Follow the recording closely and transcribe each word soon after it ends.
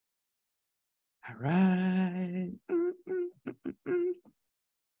All right.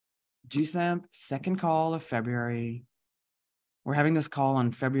 JSEMP, second call of February. We're having this call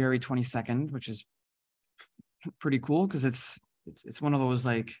on February 22nd, which is pretty cool because it's one of those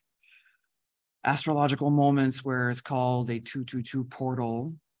like astrological moments where it's called a 222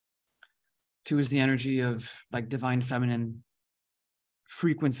 portal. 2 is the energy of like divine feminine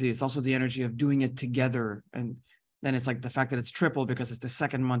frequency. It's also the energy of doing it together. And then it's like the fact that it's triple because it's the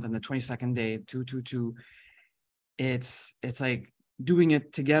second month and the 22nd day, 222. It's like doing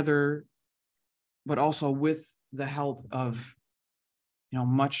it together, but also with the help of,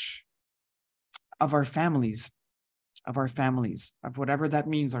 much of our families, of whatever that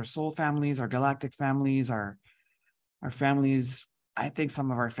means, our soul families, our galactic families, our families. I think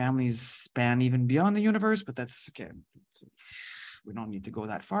some of our families span even beyond the universe, but that's okay. We don't need to go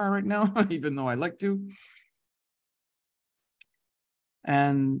that far right now, even though I like to.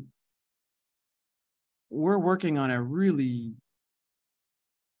 And we're working on a really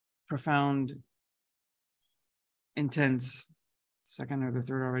profound, intense, second or the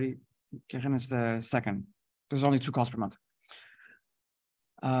third already. Karen is the second. There's only 2 calls per month.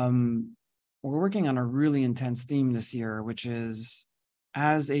 We're working on a really intense theme this year, which is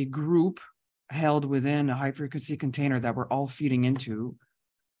as a group held within a high frequency container that we're all feeding into,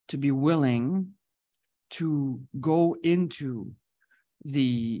 to be willing to go into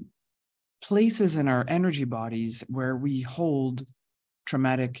the places in our energy bodies where we hold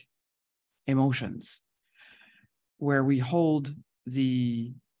traumatic emotions, where we hold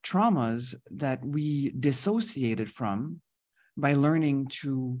the traumas that we dissociated from by learning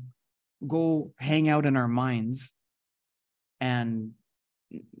to go hang out in our minds, and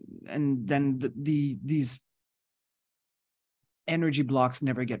then these energy blocks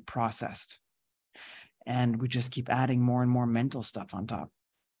never get processed, and we just keep adding more and more mental stuff on top.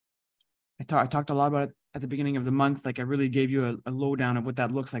 I talked a lot about it at the beginning of the month. Like I really gave you a lowdown of what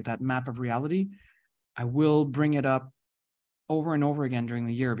that looks like, that map of reality. I will bring it up over and over again during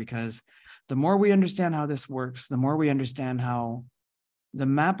the year, because the more we understand how this works, the more we understand how the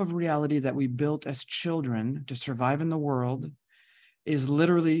map of reality that we built as children to survive in the world is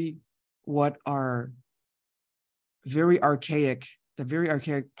literally what our the very archaic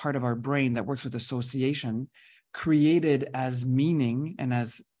part of our brain that works with association created as meaning and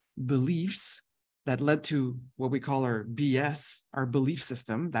as beliefs that led to what we call our BS, our belief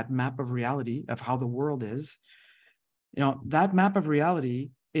system, that map of reality of how the world is. That map of reality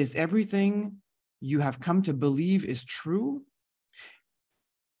is everything you have come to believe is true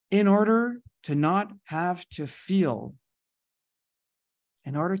in order to not have to feel,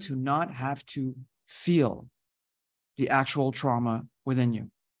 the actual trauma within you.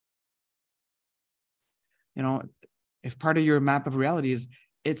 If part of your map of reality is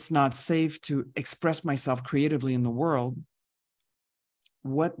it's not safe to express myself creatively in the world,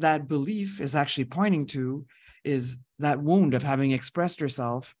 what that belief is actually pointing to is that wound of having expressed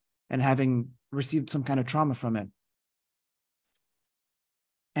yourself and having received some kind of trauma from it.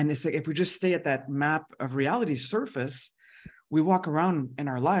 And it's like, if we just stay at that map of reality surface, we walk around in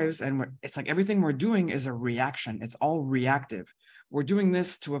our lives and it's like everything we're doing is a reaction. It's all reactive. We're doing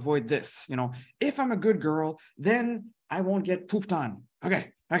this to avoid this. If I'm a good girl, then I won't get pooped on.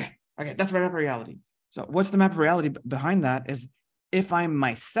 Okay. That's my map of reality. So what's the map of reality behind that is, if I'm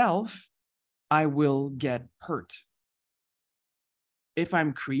myself, I will get hurt. If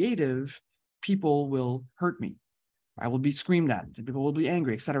I'm creative, people will hurt me. I will be screamed at. People will be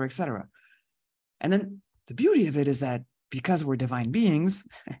angry, et cetera, et cetera. And then the beauty of it is that because we're divine beings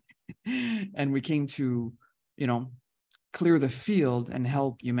and we came to, clear the field and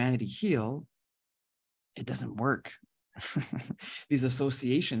help humanity heal, it doesn't work. These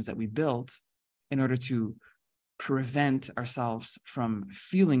associations that we built in order to prevent ourselves from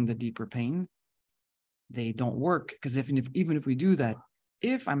feeling the deeper pain, they don't work. Because even if we do that,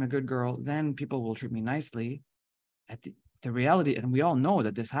 if I'm a good girl, then people will treat me nicely. The reality, and we all know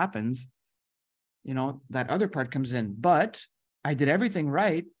that this happens, that other part comes in. But I did everything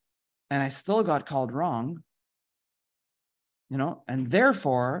right, and I still got called wrong, and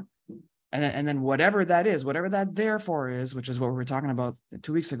therefore, and then whatever that is, whatever that therefore is, which is what we were talking about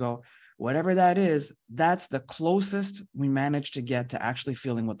 2 weeks ago, whatever that is, that's the closest we managed to get to actually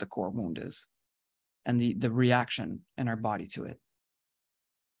feeling what the core wound is and the reaction in our body to it.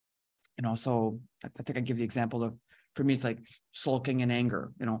 So I think I give the example of, for me, it's like sulking in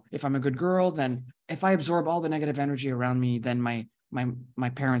anger. If I'm a good girl, then if I absorb all the negative energy around me, then my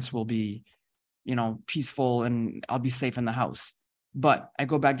parents will be, peaceful and I'll be safe in the house. But I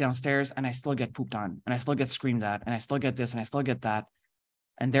go back downstairs and I still get pooped on and I still get screamed at and I still get this and I still get that.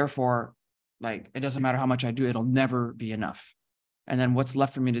 And therefore, Like, it doesn't matter how much I do, it'll never be enough. And then what's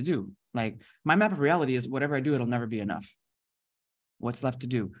left for me to do? Like, my map of reality is whatever I do, it'll never be enough. What's left to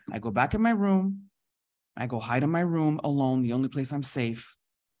do? I go back in my room. I go hide in my room alone, the only place I'm safe.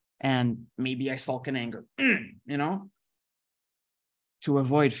 And maybe I sulk in anger, to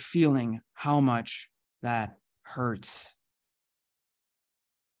avoid feeling how much that hurts.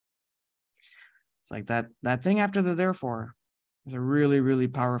 It's like that thing after the therefore is a really, really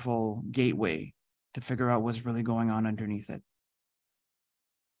powerful gateway to figure out what's really going on underneath it.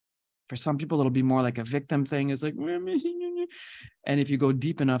 For some people, it'll be more like a victim thing. It's like, and if you go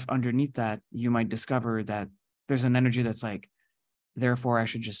deep enough underneath that, you might discover that there's an energy that's like, therefore, I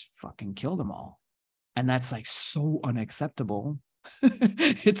should just fucking kill them all. And that's like so unacceptable.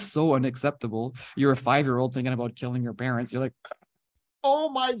 It's so unacceptable. You're a 5-year-old thinking about killing your parents. You're like, oh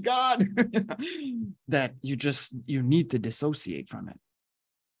my God. That you need to dissociate from it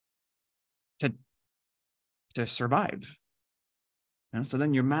to survive. So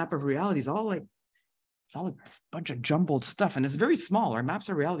then your map of reality is all like, it's all like this bunch of jumbled stuff. And it's very small. Our maps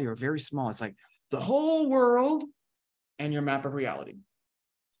of reality are very small. It's like the whole world and your map of reality.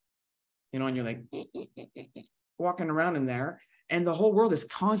 And you're like walking around in there, and the whole world is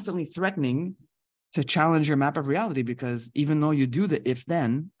constantly threatening to challenge your map of reality, because even though you do the if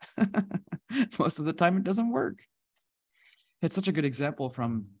then, most of the time it doesn't work. It's such a good example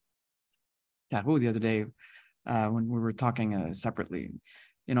from Tahu the other day when we were talking separately.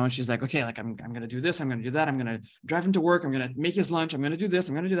 And she's like, okay, like I'm going to do this, I'm going to do that, I'm going to drive him to work, I'm going to make his lunch, I'm going to do this,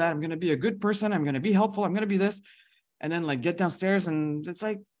 I'm going to do that, I'm going to be a good person, I'm going to be helpful, I'm going to be this. And then like get downstairs and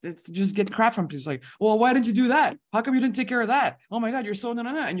it's just get crap from people. It's like, well, why didn't you do that? How come you didn't take care of that? Oh my God, you're so no.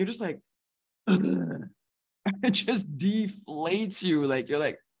 And you're just like, it just deflates you. Like, you're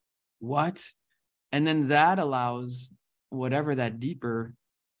like, what? And then that allows whatever that deeper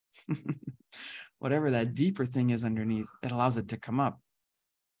thing is underneath, it allows it to come up.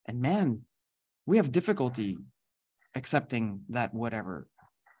 And man, we have difficulty accepting that whatever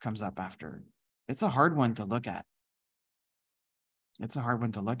comes up after. It's a hard one to look at.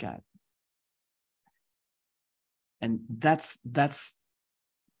 And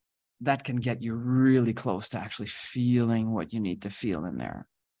that can get you really close to actually feeling what you need to feel in there.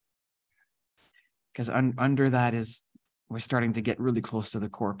 Because under that we're starting to get really close to the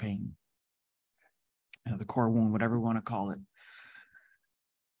core pain, the core wound, whatever we want to call it.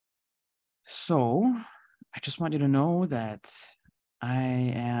 So I just want you to know that I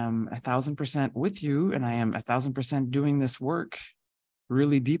am 1,000% with you, and I am 1,000% doing this work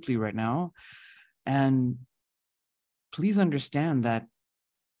really deeply right now. And please understand that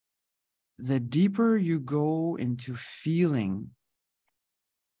the deeper you go into feeling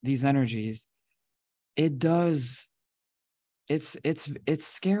these energies, it's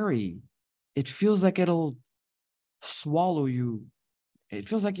scary. It feels like it'll swallow you. It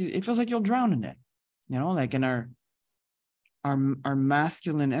feels like you'll drown in it. Like in our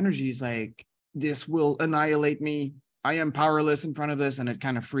masculine energies, like, this will annihilate me, I am powerless in front of this, and it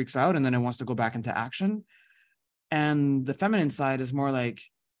kind of freaks out, and then it wants to go back into action. And the feminine side is more like,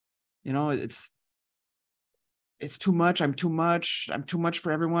 it's too much. I'm too much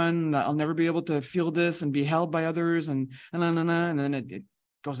for everyone. I'll never be able to feel this and be held by others, and then it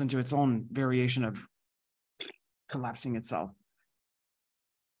goes into its own variation of collapsing itself.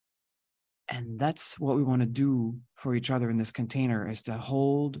 And that's what we want to do for each other in this container, is to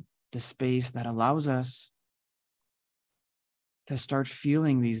hold the space that allows us to start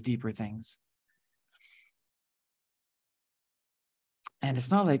feeling these deeper things. And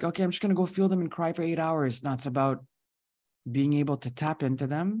it's not like, okay, I'm just going to go feel them and cry for 8 hours. No, it's about being able to tap into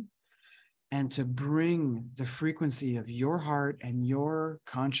them and to bring the frequency of your heart and your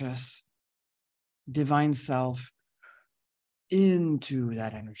conscious divine self into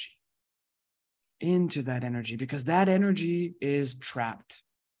that energy, because that energy is trapped,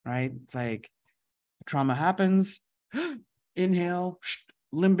 right? It's like trauma happens, inhale,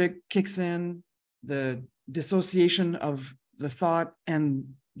 limbic kicks in, the dissociation of the thought and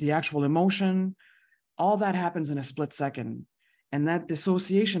the actual emotion, all that happens in a split second. And that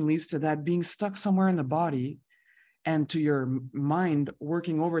dissociation leads to that being stuck somewhere in the body, and to your mind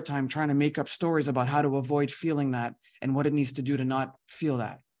working overtime, trying to make up stories about how to avoid feeling that and what it needs to do to not feel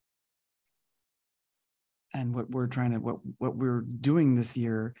that. And what we're doing this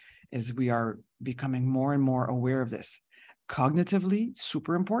year is we are becoming more and more aware of this. Cognitively,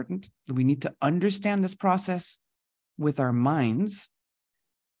 super important. We need to understand this process with our minds,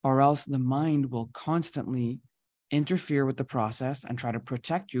 or else the mind will constantly interfere with the process and try to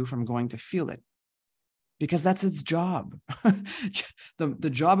protect you from going to feel it. because that's its job. The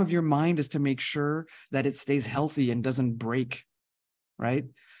job of your mind is to make sure that it stays healthy and doesn't break, right?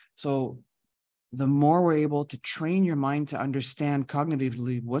 So the more we're able to train your mind to understand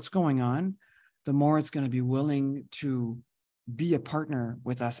cognitively what's going on, the more it's going to be willing to be a partner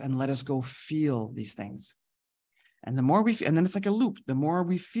with us and let us go feel these things. And the more and then it's like a loop. The more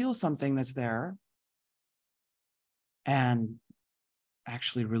we feel something that's there and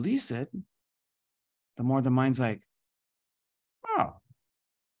actually release it, the more the mind's like, oh,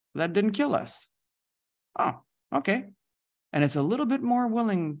 that didn't kill us. Oh, okay. And it's a little bit more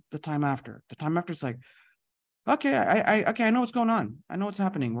willing the time after. The time after, it's like, okay, I know what's going on. I know what's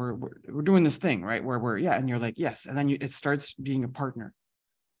happening. We're doing this thing, right? Where we're, yeah. And you're like, yes. And then it starts being a partner.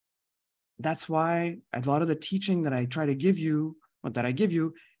 That's why a lot of the teaching that I try to give you, that I give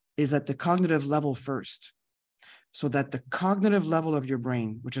you, is at the cognitive level first. So that the cognitive level of your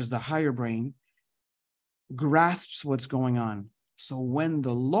brain, which is the higher brain, grasps what's going on. So when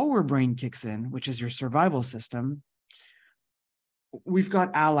the lower brain kicks in, which is your survival system, we've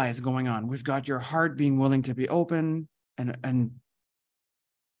got allies going on. We've got your heart being willing to be open and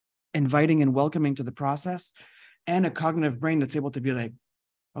inviting and welcoming to the process, and a cognitive brain that's able to be like,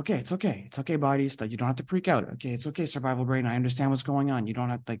 okay, it's okay. It's okay, body. So you don't have to freak out. Okay, it's okay, survival brain. I understand what's going on. You don't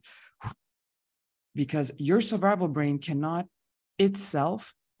have to, like, because your survival brain cannot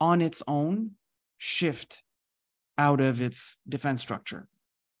itself on its own shift out of its defense structure.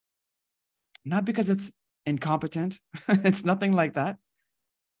 Not because it's incompetent. It's nothing like that.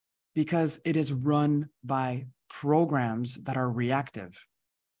 Because it is run by programs that are reactive.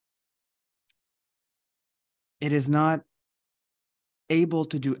 It is not able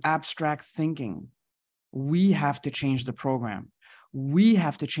to do abstract thinking. We have to change the program. We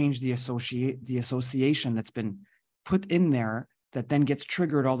have to change the association that's been put in there that then gets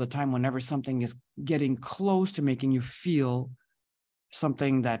triggered all the time whenever something is getting close to making you feel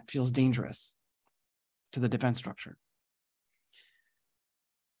something that feels dangerous to the defense structure.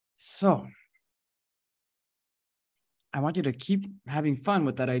 So I want you to keep having fun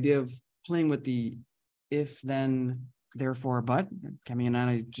with that idea of playing with the if, then, therefore, but. Kemi and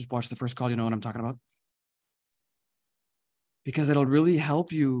I just watched the first call. You know what I'm talking about. Because it'll really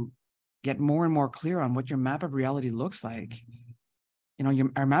help you get more and more clear on what your map of reality looks like. You know,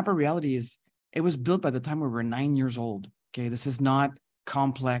 our map of reality it was built by the time we were 9 years old. Okay, this is not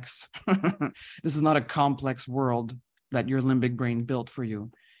complex. This is not a complex world that your limbic brain built for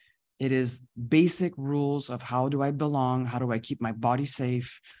you. It is basic rules of how do I belong? How do I keep my body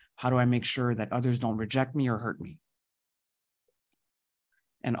safe? How do I make sure that others don't reject me or hurt me?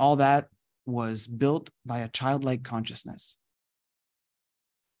 And all that was built by a childlike consciousness.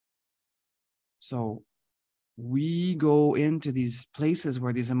 So we go into these places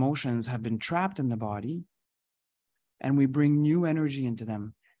where these emotions have been trapped in the body, and we bring new energy into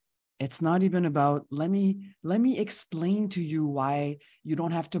them. It's not even about, let me explain to you why you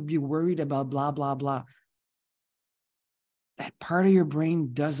don't have to be worried about blah, blah, blah. That part of your brain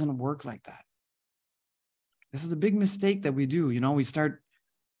doesn't work like that. This is a big mistake that we do. You know,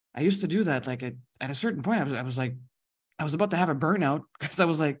 I used to do that. Like at a certain point, I was about to have a burnout because I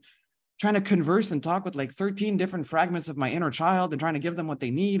was like trying to converse and talk with like 13 different fragments of my inner child and trying to give them what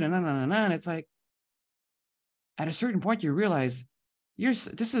they need. And it's like, at a certain point, you realize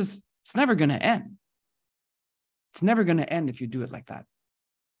it's never going to end. It's never going to end if you do it like that.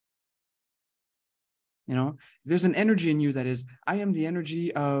 You know, there's an energy in you that is, I am the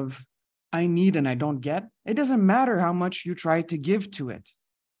energy of I need and I don't get. It doesn't matter how much you try to give to it.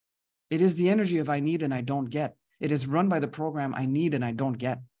 It is the energy of I need and I don't get. It is run by the program I need and I don't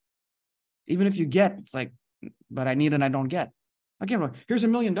get. Even if you get, it's like, but I need and I don't get. Okay, well, here's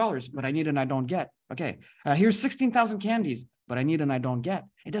 $1 million, but I need and I don't get. Okay, here's 16,000 candies, but I need and I don't get.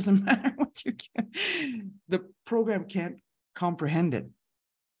 It doesn't matter what you get. The program can't comprehend it.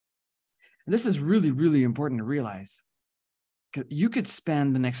 And this is really, really important to realize. Because you could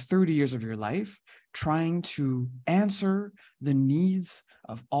spend the next 30 years of your life trying to answer the needs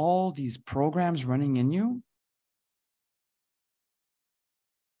of all these programs running in you.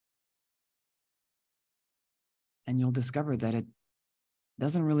 And you'll discover that it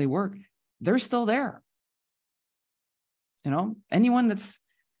doesn't really work. They're still there. You know, anyone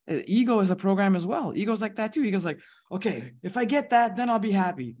ego is a program as well. Ego's like that too. Ego's like, okay, if I get that, then I'll be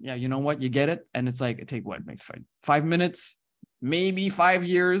happy. Yeah, you know what? You get it. And it's like, it take what? Maybe 5 minutes, maybe 5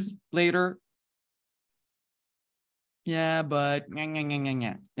 years later. Yeah, but,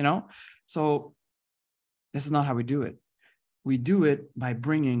 you know? So this is not how we do it. We do it by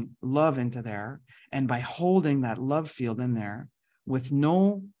bringing love into there and by holding that love field in there with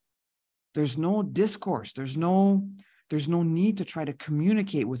no There's no discourse. There's no need to try to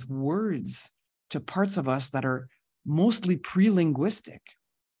communicate with words to parts of us that are mostly pre-linguistic.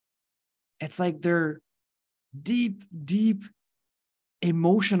 It's like they're deep, deep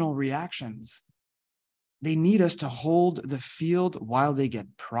emotional reactions. They need us to hold the field while they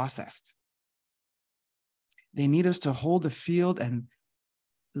get processed. They need us to hold the field and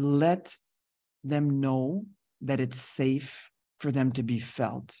let them know that it's safe for them to be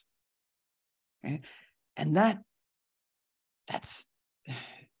felt. Okay? And that's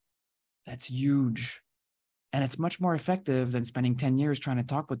huge. And it's much more effective than spending 10 years trying to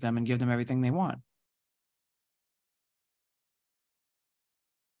talk with them and give them everything they want.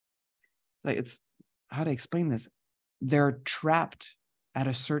 Like, it's how to explain this. They're trapped at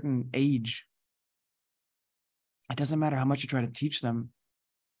a certain age. It doesn't matter how much you try to teach them.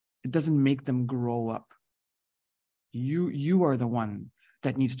 It doesn't make them grow up. You are the one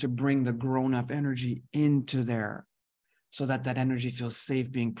that needs to bring the grown-up energy into there so that that energy feels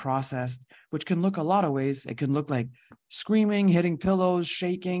safe being processed, which can look a lot of ways. It can look like screaming, hitting pillows,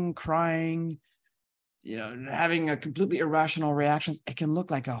 shaking, crying, having a completely irrational reactions. It can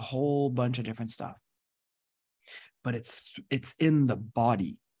look like a whole bunch of different stuff. But it's in the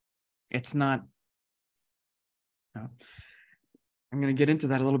body. It's not. I'm going to get into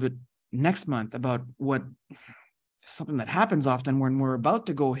that a little bit next month about something that happens often when we're about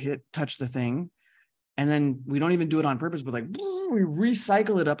to go touch the thing, and then we don't even do it on purpose, but we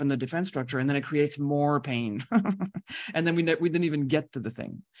recycle it up in the defense structure, and then it creates more pain. And then we didn't even get to the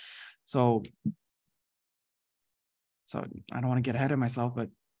thing. So I don't want to get ahead of myself, but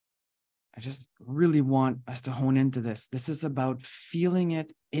I just really want us to hone into this. This is about feeling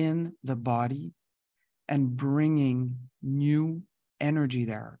it in the body and bringing new energy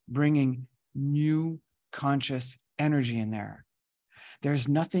there, bringing new conscious energy in there. There's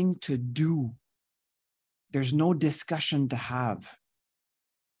nothing to do. There's no discussion to have.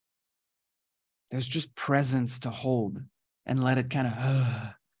 There's just presence to hold and let it kind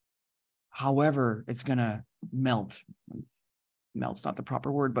of, however it's going to melt. Melt's not the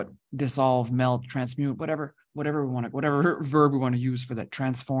proper word, but dissolve, melt, transmute, whatever whatever verb we want to use for that,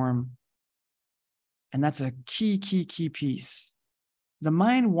 transform. And that's a key piece. The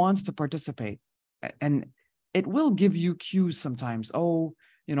mind wants to participate, and it will give you cues sometimes. I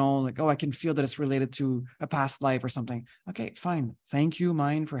can feel that it's related to a past life or something. Okay, fine. Thank you,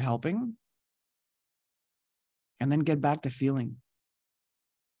 mind, for helping. And then get back to feeling.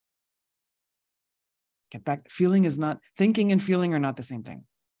 Get back. Feeling is not, thinking and feeling are not the same thing.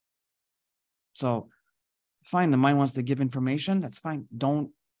 So fine, the mind wants to give information. That's fine.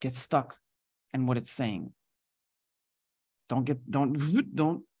 Don't get stuck in what it's saying.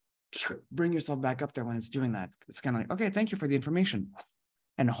 Don't bring yourself back up there when it's doing that. It's kind of like, okay, thank you for the information.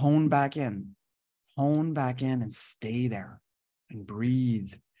 And hone back in and stay there and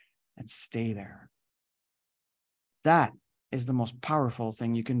breathe and stay there. That is the most powerful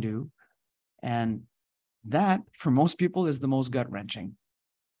thing you can do. And that, for most people, is the most gut-wrenching.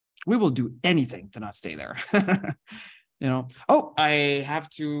 We will do anything to not stay there. I have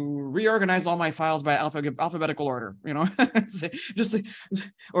to reorganize all my files by alphabetical order,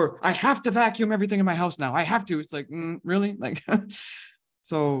 or I have to vacuum everything in my house now. I have to. It's like, really? Like,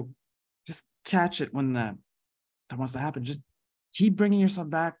 so just catch it when that wants to happen. Just keep bringing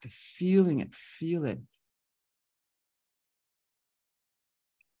yourself back to feeling it. Feel it.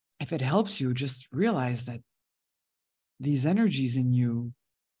 If it helps you, just realize that these energies in you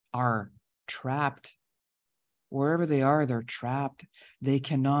are trapped. Wherever they are, they're trapped. They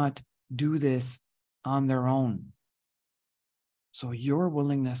cannot do this on their own. So your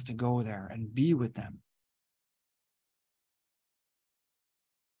willingness to go there and be with them,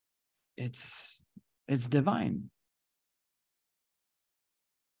 it's divine.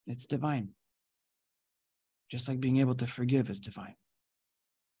 It's divine. Just like being able to forgive is divine.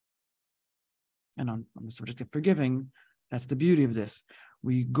 And on the subject of forgiving, that's the beauty of this.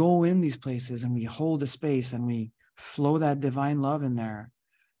 We go in these places and we hold a space and we flow that divine love in there.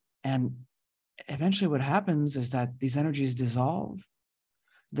 And eventually what happens is that these energies dissolve.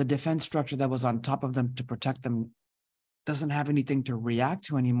 The defense structure that was on top of them to protect them doesn't have anything to react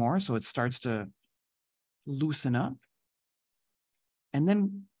to anymore. So it starts to loosen up. And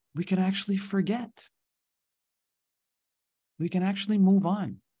then we can actually forget. We can actually move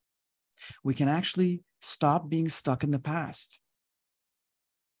on. We can actually stop being stuck in the past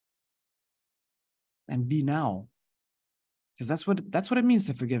and be now. Because that's what it means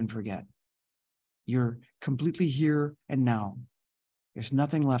to forgive and forget. You're completely here and now. There's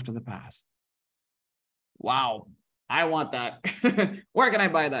nothing left of the past. Wow, I want that. Where can I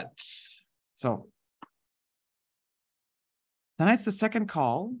buy that? So tonight's the second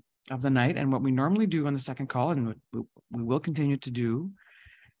call of the night. And what we normally do on the second call, and we will continue to do,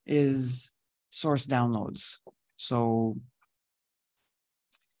 is source downloads. So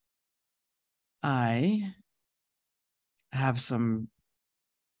I have some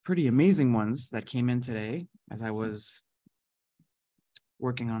pretty amazing ones that came in today as I was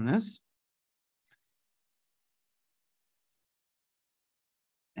working on this.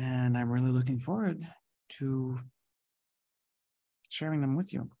 And I'm really looking forward to sharing them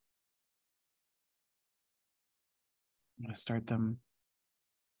with you. I'm going to start them.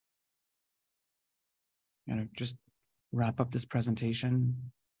 I'm going to just wrap up this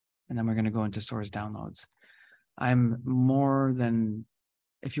presentation, and then we're going to go into source downloads. I'm more than,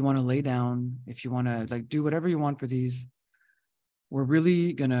 if you want to lay down, if you want to like do whatever you want for these, we're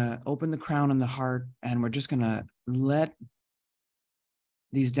really going to open the crown and the heart, and we're just going to let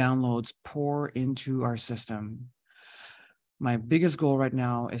these downloads pour into our system. My biggest goal right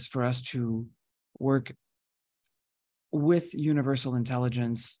now is for us to work with universal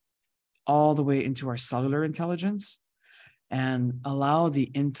intelligence all the way into our cellular intelligence and allow the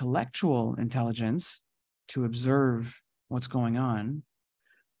intellectual intelligence to observe what's going on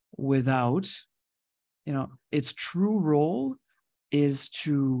without, its true role is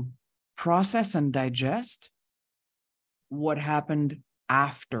to process and digest what happened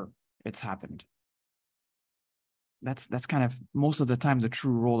after it's happened. That's kind of most of the time the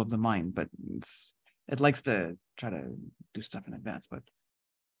true role of the mind, but it likes to try to do stuff in advance, but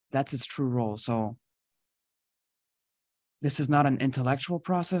that's its true role. So this is not an intellectual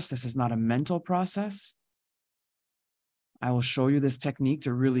process. This is not a mental process. I will show you this technique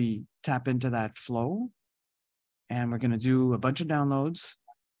to really tap into that flow. And we're going to do a bunch of downloads.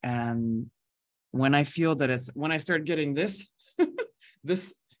 And when I feel that when I start getting this,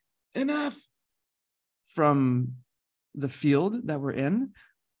 this enough from the field that we're in,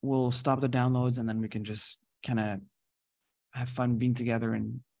 we'll stop the downloads, and then we can just kind of have fun being together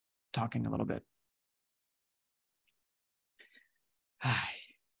and talking a little bit. Hi.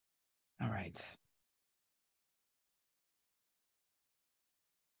 All right.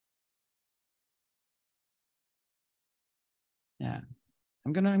 Yeah.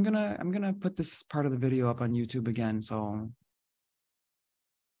 I'm gonna put this part of the video up on YouTube again. So,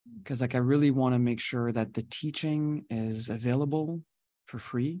 because I really want to make sure that the teaching is available for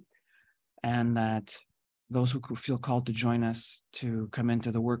free, and that those who feel called to join us to come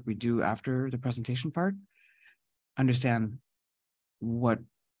into the work we do after the presentation part understand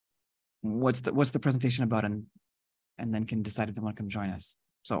what's the presentation about, and then can decide if they want to come join us.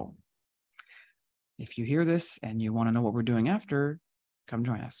 So if you hear this and you want to know what we're doing after, come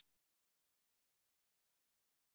join us.